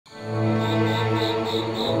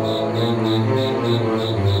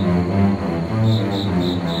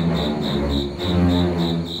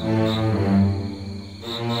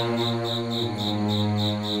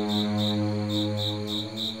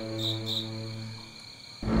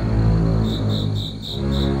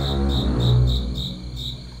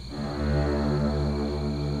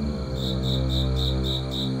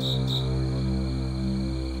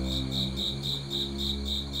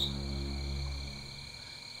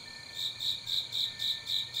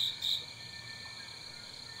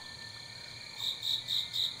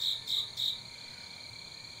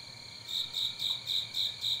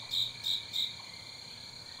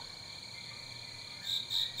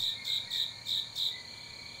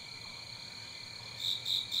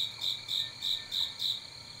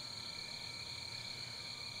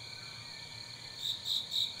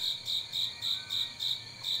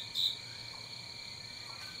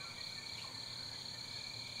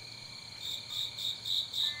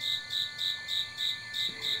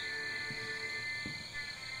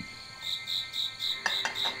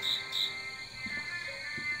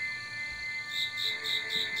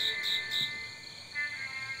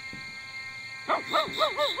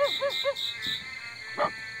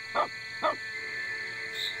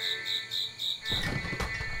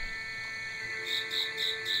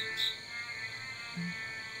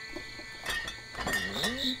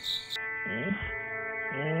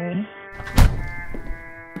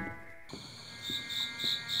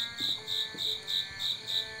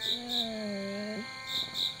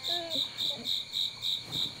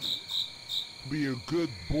Be a good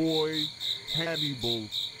boy, Hannibal.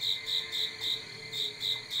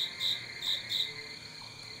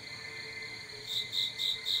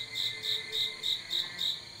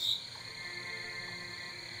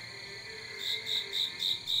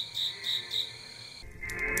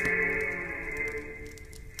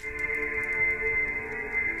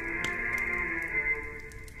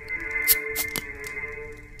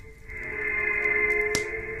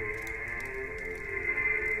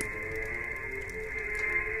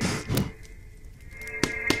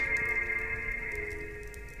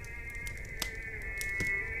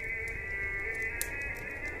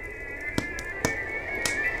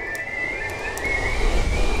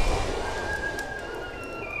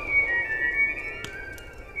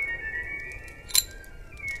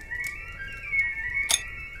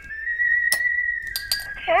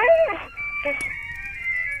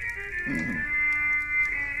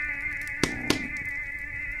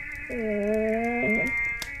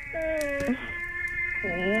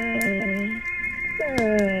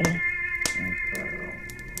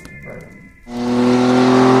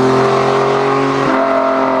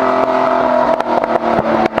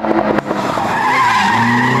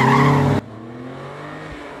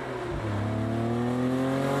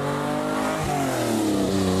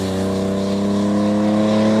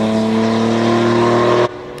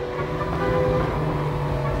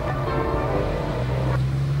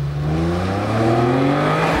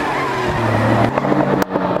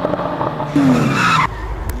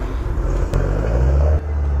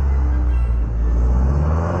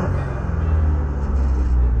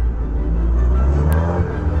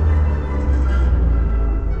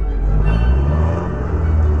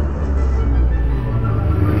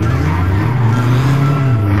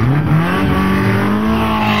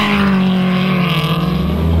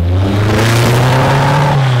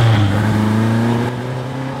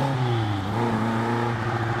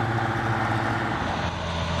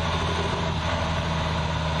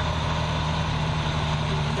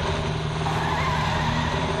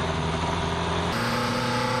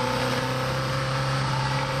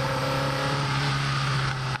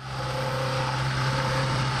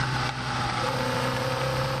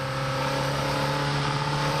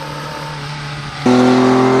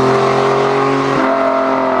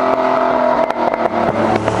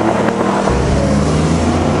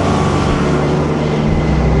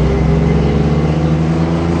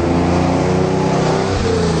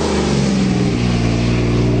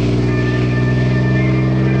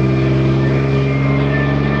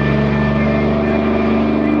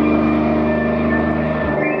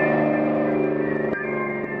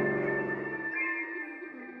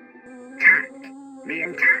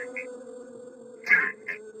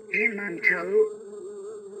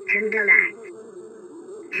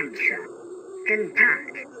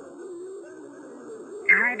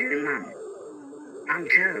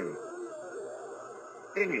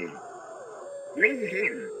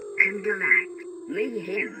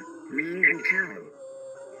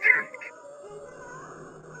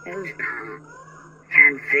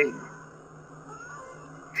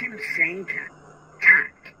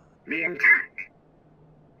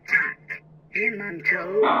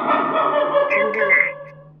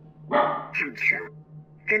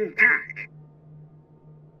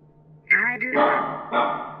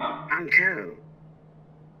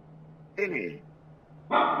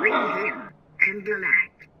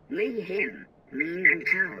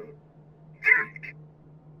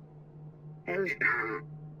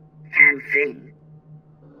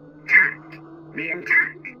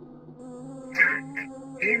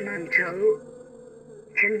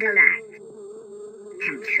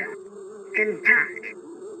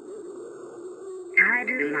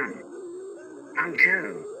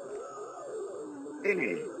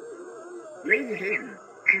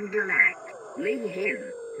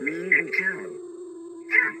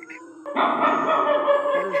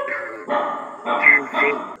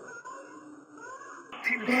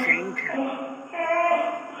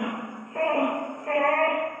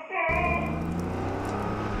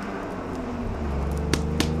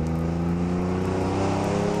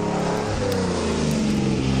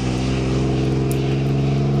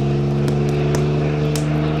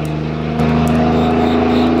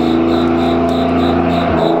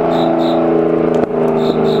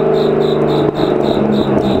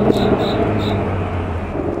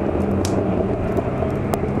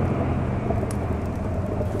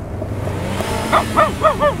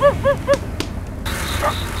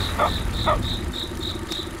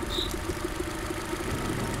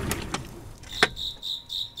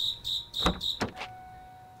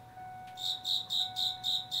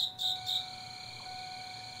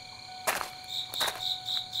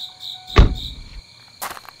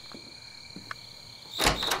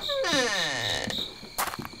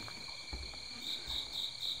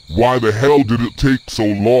 Why the hell did it take so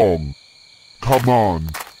long? Come on.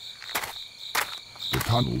 The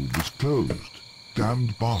tunnel was closed.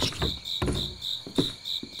 Damned bastard.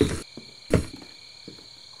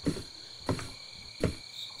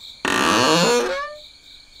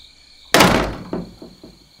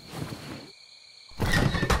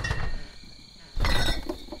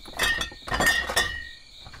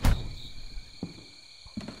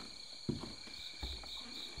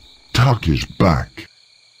 Tuck is back.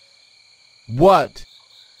 What?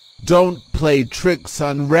 Don't play tricks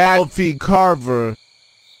on Ralphie Carver.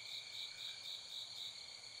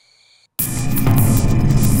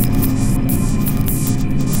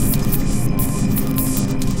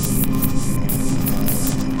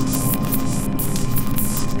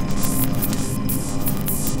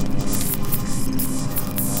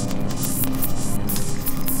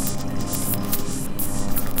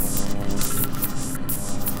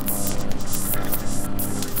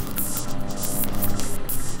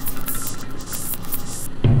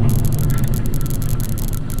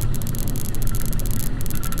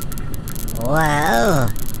 Well,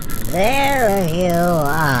 there you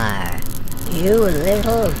are, you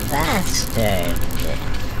little bastard.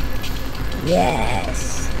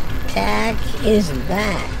 Yes, Tack is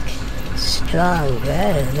back,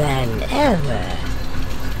 stronger than ever.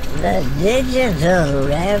 The digital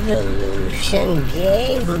revolution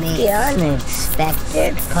gave me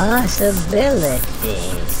unexpected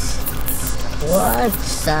possibilities. Want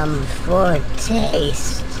some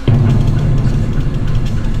foretaste?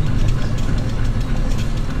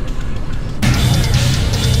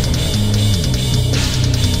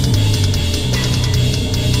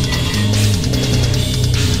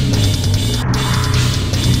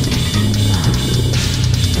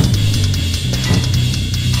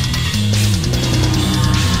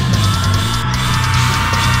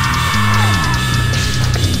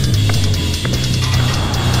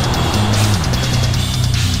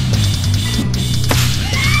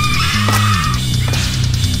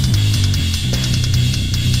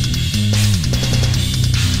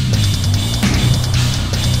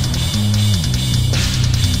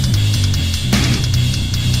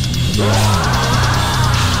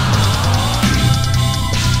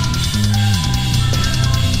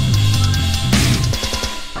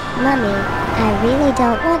 Mummy, I really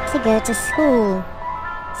don't want to go to school.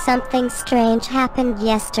 Something strange happened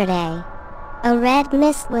yesterday. A red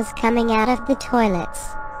mist was coming out of the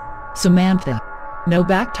toilets. Samantha, no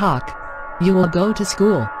back talk. You will go to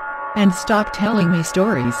school. And stop telling me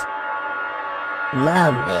stories.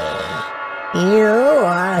 Mummy, you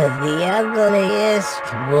are the ugliest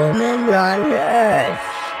woman on earth.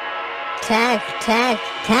 Tack, tack,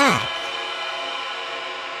 tack.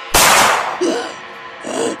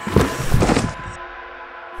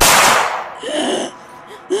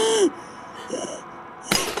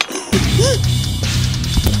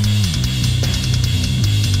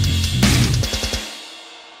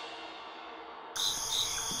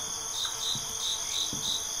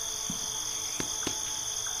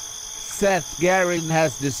 Seth Garin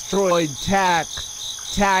has destroyed Tack.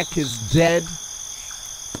 Tack is dead.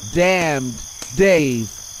 Damned Dave.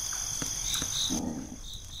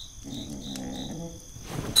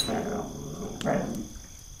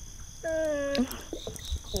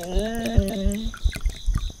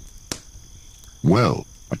 Well,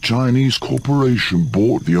 a Chinese corporation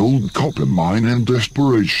bought the old copper mine in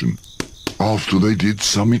Desperation. After they did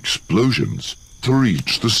some explosions, to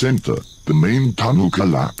reach the center, the main tunnel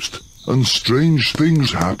collapsed, and strange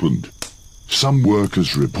things happened. Some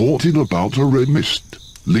workers reported about a red mist,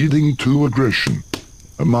 leading to aggression.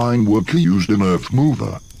 A mine worker used an earth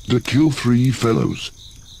mover to kill 3 fellows.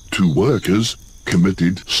 2 workers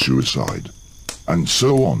committed suicide. And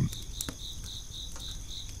so on.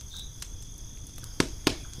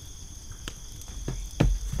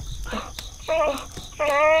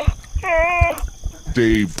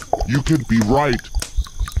 Dave, you could be right.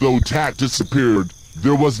 Though Tack disappeared,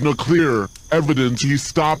 there was no clear evidence he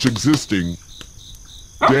stopped existing.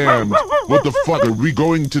 Damn, what the fuck are we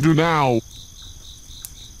going to do now?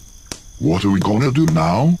 What are we gonna do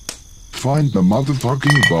now? Find the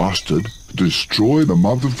motherfucking bastard, destroy the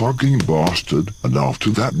motherfucking bastard, and after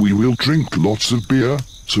that we will drink lots of beer,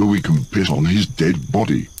 so we can piss on his dead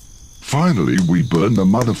body. Finally we burn the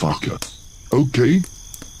motherfucker. Okay?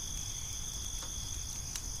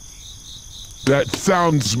 That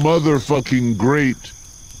sounds motherfucking great.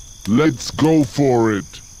 Let's go for it.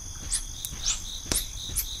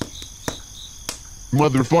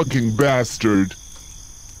 Motherfucking bastard.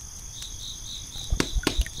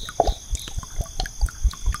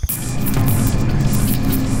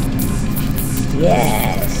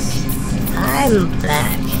 Yes, I'm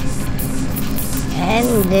back.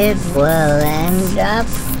 And it will end up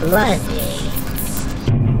bloody.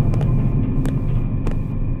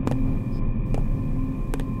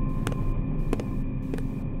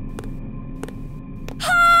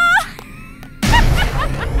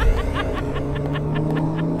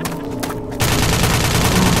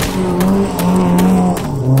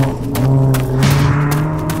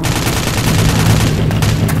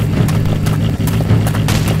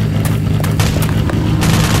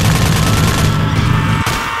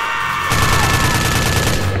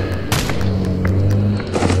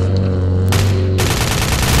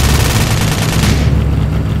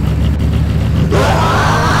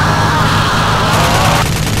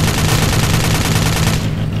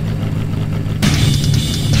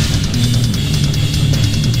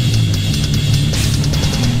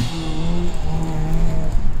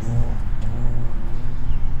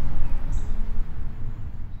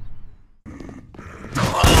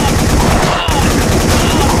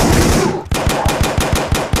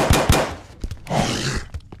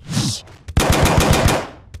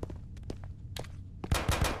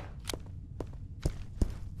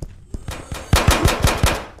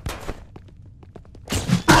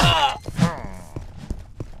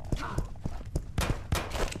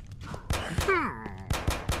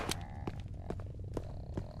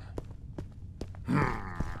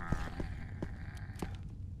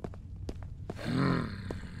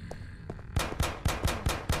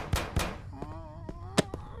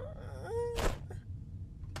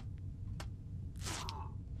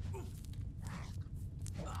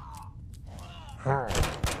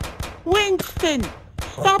 Winston,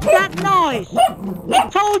 stop that noise! I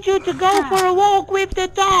told you to go for a walk with the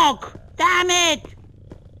dog! Damn it!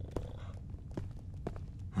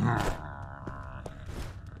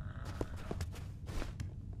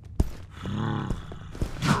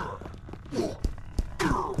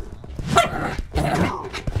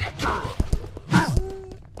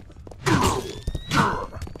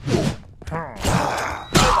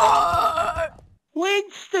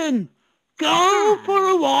 Winston, go for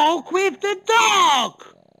a walk with the dog!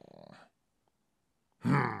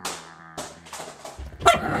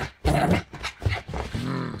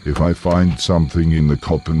 If I find something in the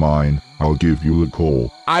copper mine, I'll give you a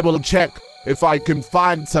call. I will check if I can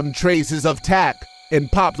find some traces of tack in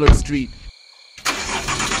Poplar Street.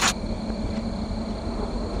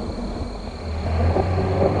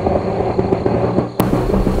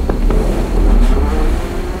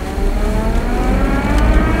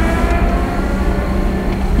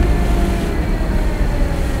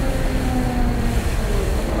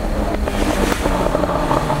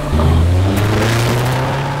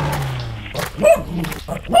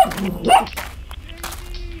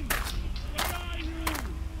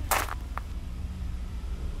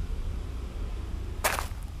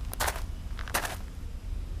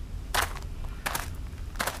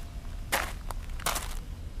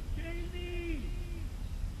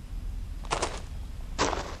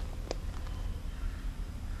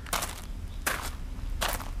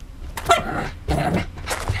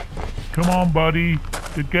 Come on, buddy.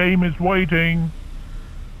 The game is waiting.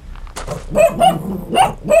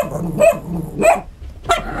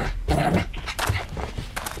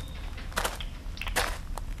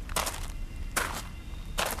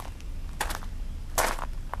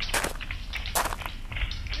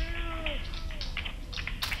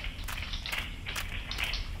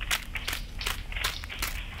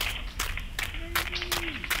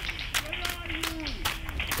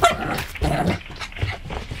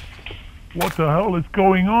 What the hell is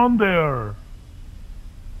going on there?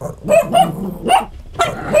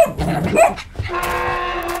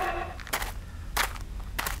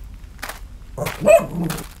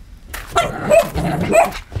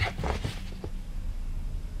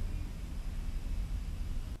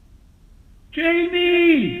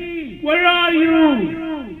 Jamie! Where are you?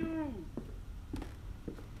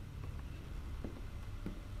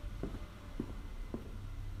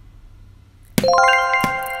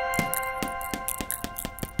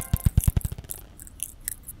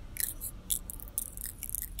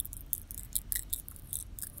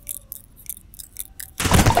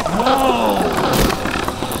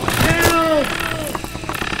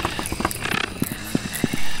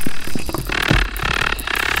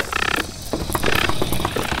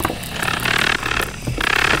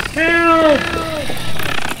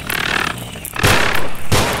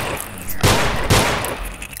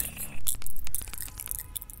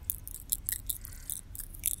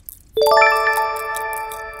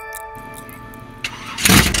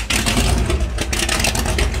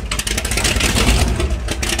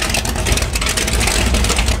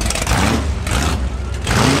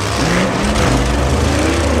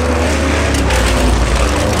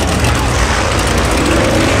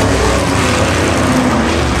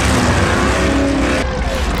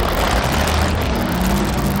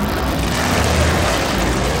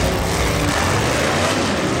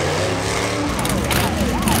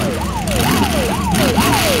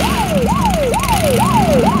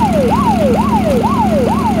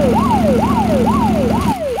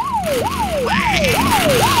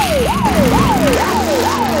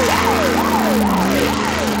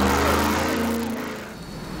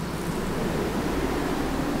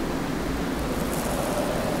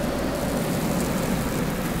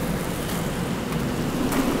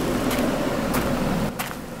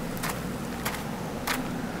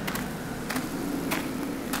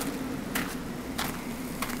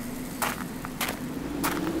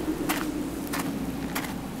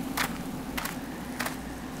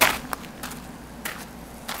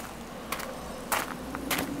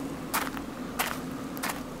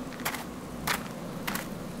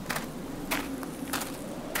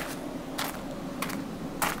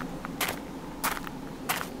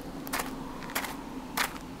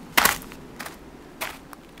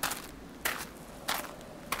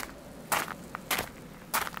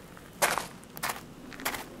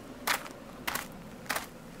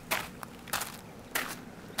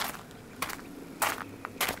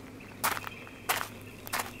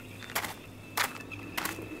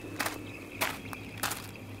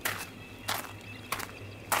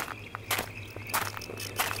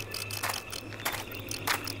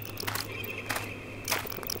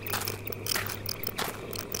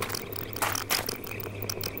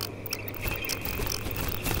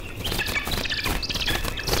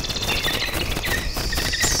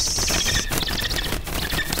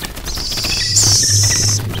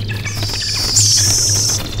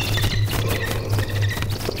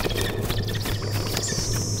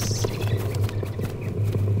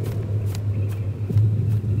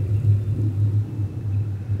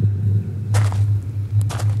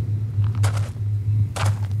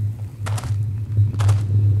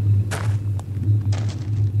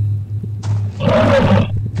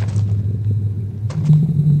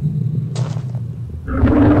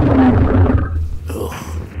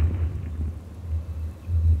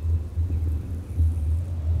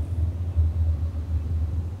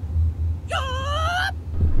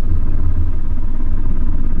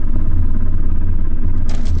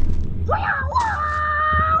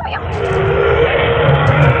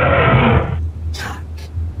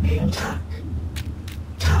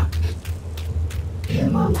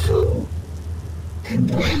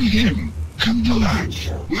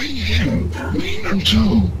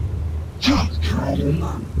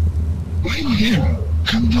 Bring him,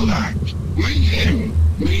 come to light. Bring him,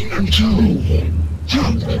 mean and toe.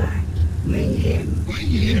 Talk. Bring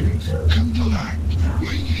him, come to light.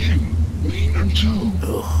 Bring him, mean and toe.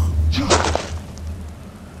 Talk.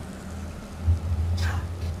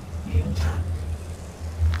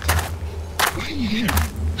 Bring him,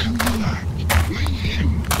 come to light. Bring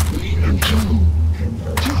him, mean and toe.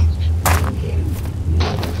 Talk.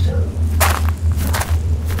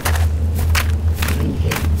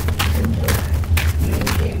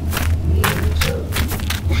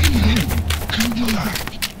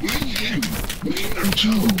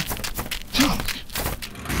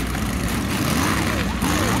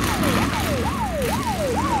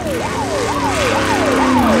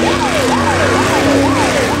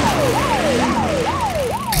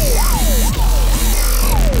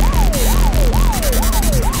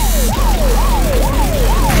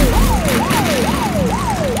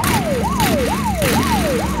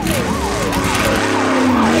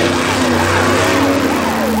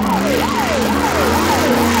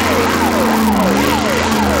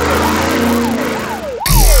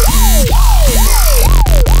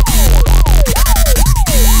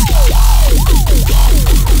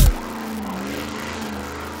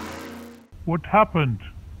 What happened?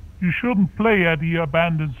 You shouldn't play at the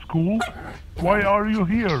abandoned school. Why are you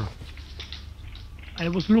here? I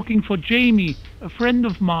was looking for Jamie, a friend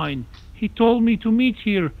of mine. He told me to meet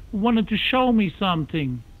here, wanted to show me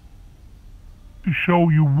something. To show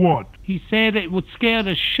you what? He said it would scare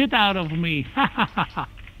the shit out of me.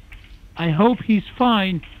 I hope he's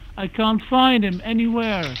fine. I can't find him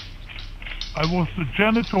anywhere. I was the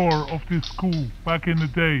janitor of this school back in the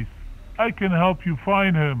days. I can help you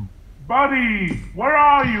find him. Buddy, where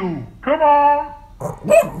are you? Come on!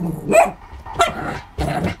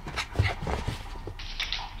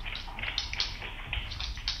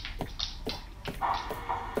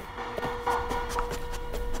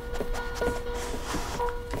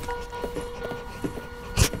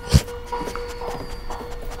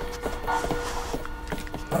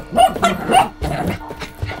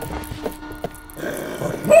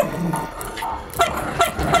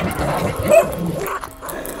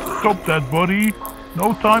 Stop that, buddy.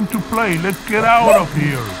 No time to play. Let's get out of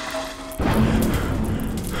here.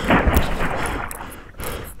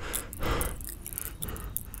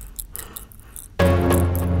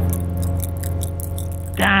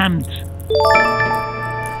 Damned.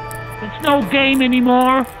 It's no game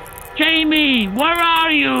anymore. Jamie, where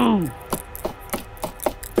are you?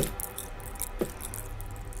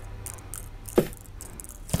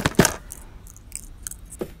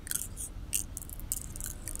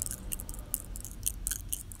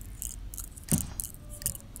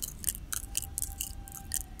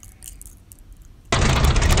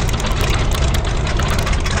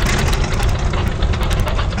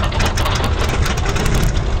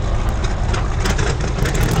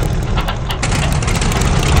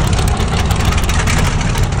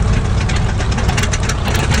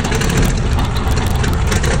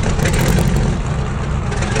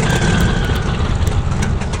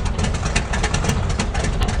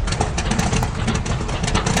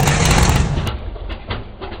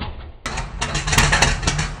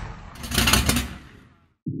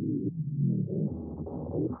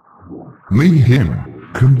 Mean him,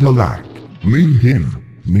 come to light. Mean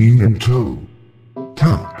him, mean and toe.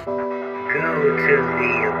 Talk. Go to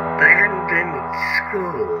the abandoned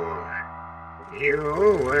school. You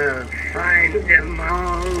will find them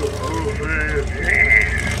all over there.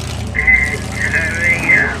 And hurry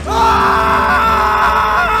up.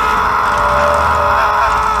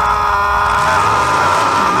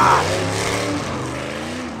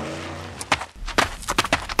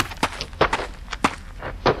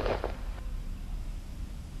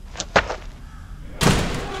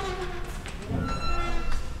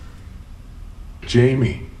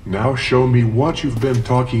 Jamie, now show me what you've been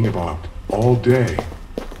talking about all day.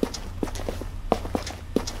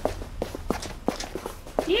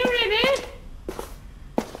 Here it is.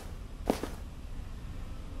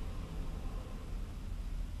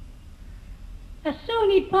 As soon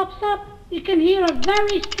as he pops up, you can hear a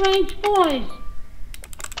very strange voice.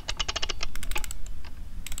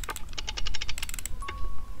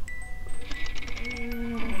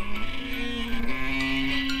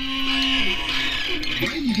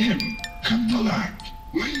 Bring him, come to light.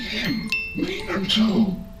 Bring him, mean and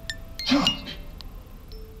toe. Talk.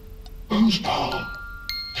 Who's Paul?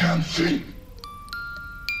 Can't think.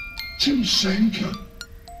 Tim Senka.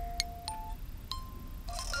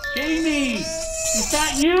 Jamie, is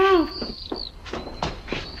that you?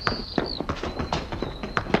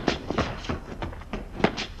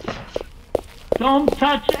 Don't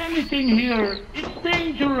touch anything here. It's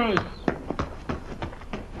dangerous.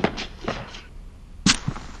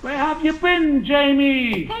 Where have you been,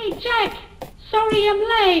 Jamie? Hey, Jack. Sorry I'm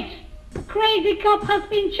late. A crazy cop has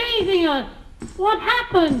been chasing us. What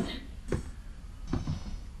happened?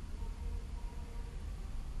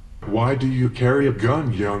 Why do you carry a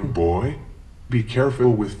gun, young boy? Be careful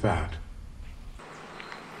with that.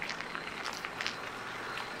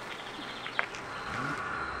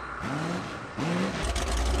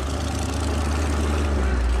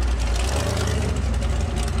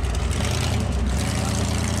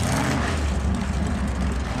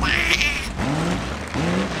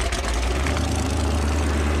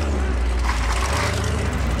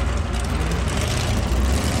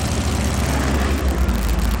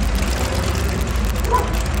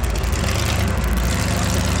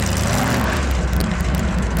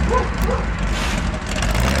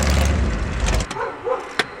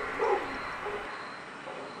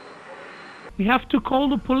 We have to call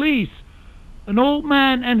the police. An old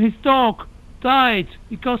man and his dog died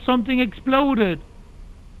because something exploded.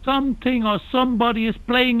 Something or somebody is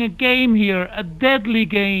playing a game here, a deadly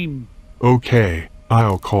game. Okay,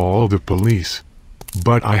 I'll call the police.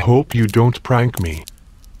 But I hope you don't prank me.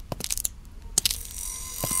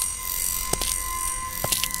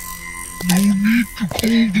 No need to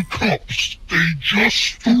call the cops. They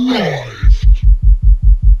just arrived.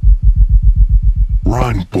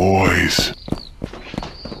 Run, boys.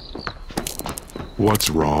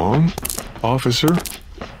 What's wrong, officer?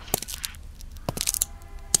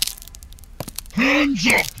 Hands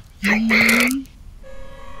up, young man.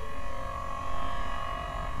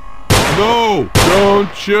 No!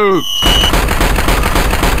 Don't shoot!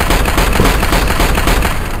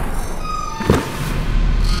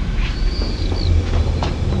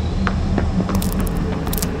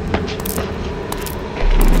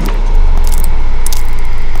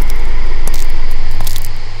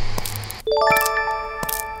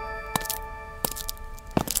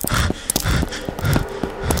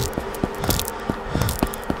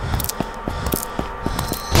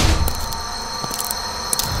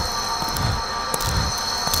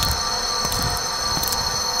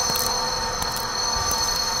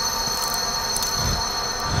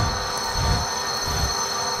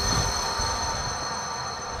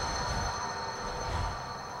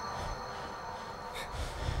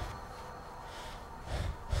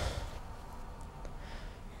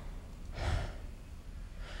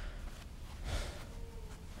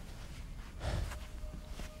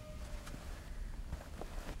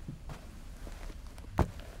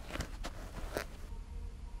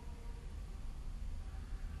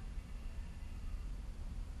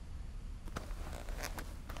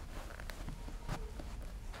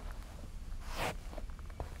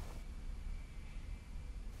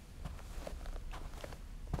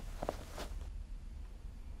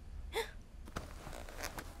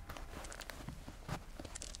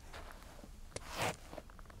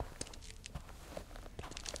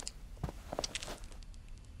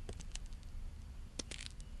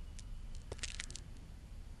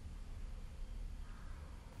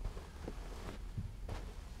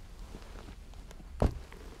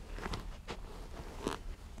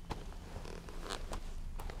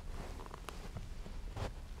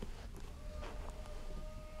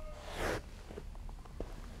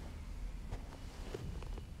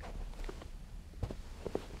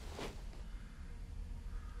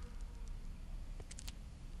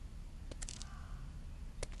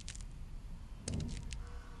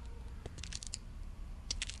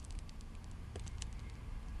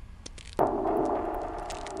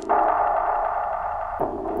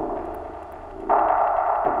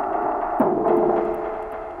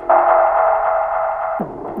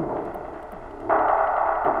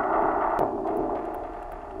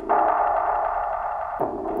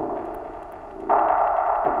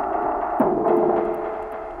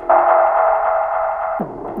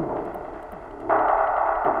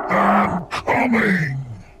 Coming!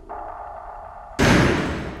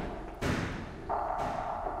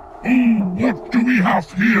 Oh, what do we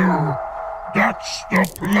have here? That's the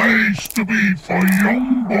place to be for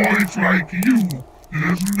young boys like you,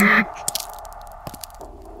 isn't it?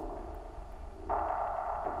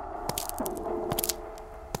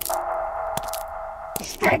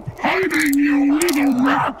 Stop hiding, you little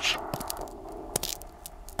rat!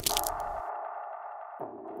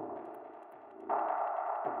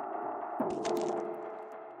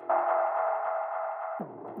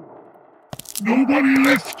 Nobody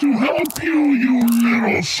left to help you, you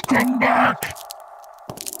little scumbag!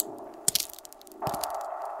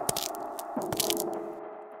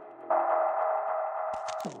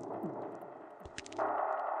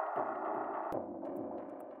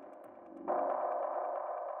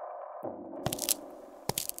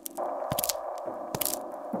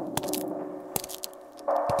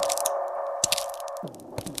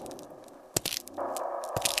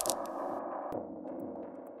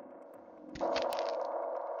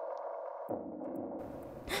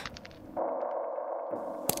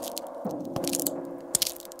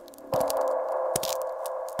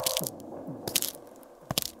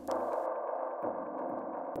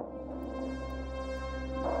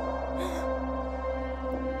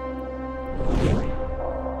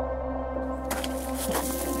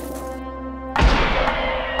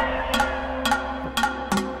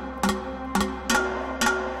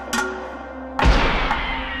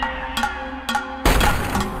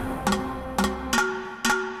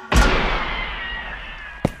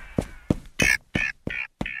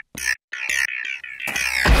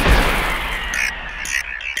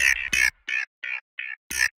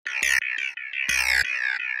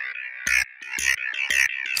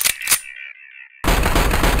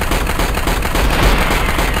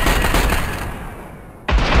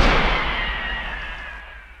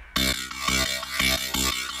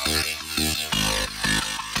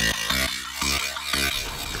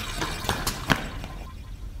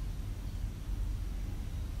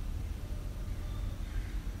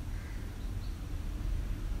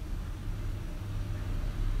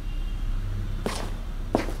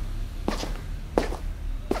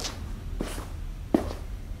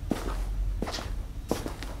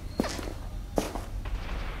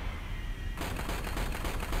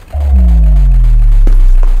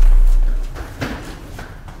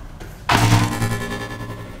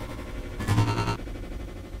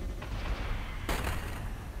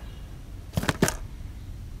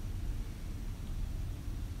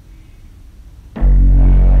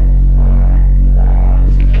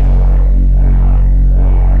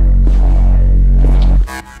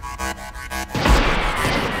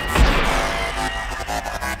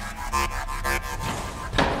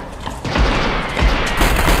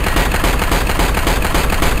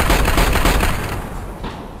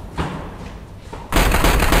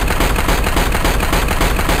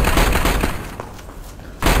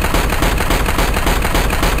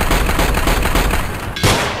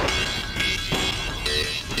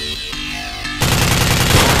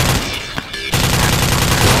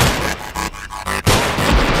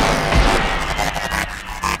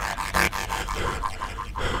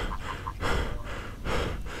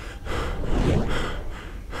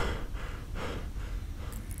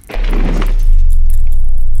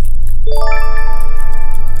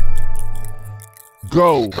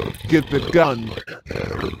 Go, get the gun.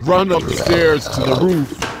 Run upstairs to the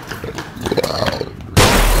roof.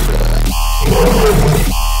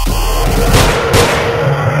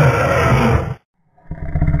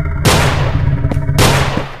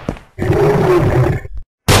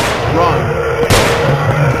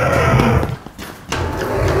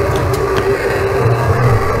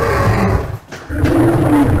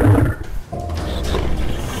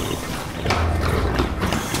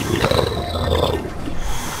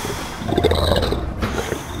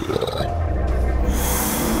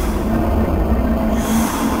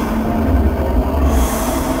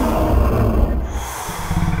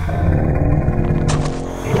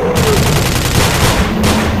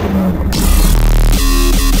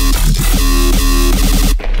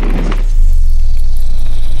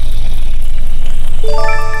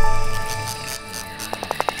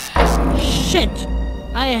 Shit!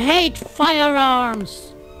 I hate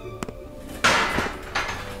firearms!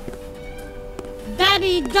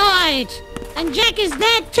 Daddy died! And Jack is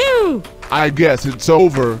dead too! I guess it's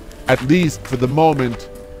over, at least for the moment.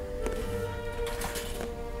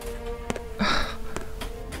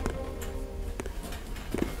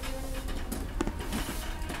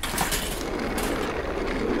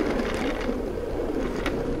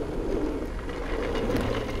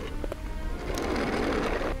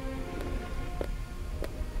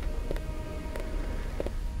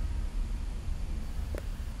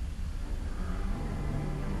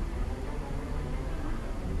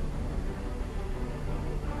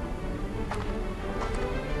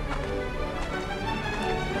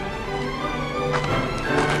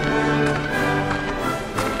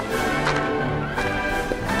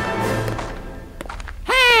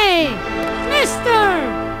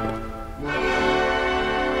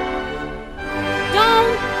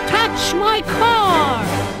 My car!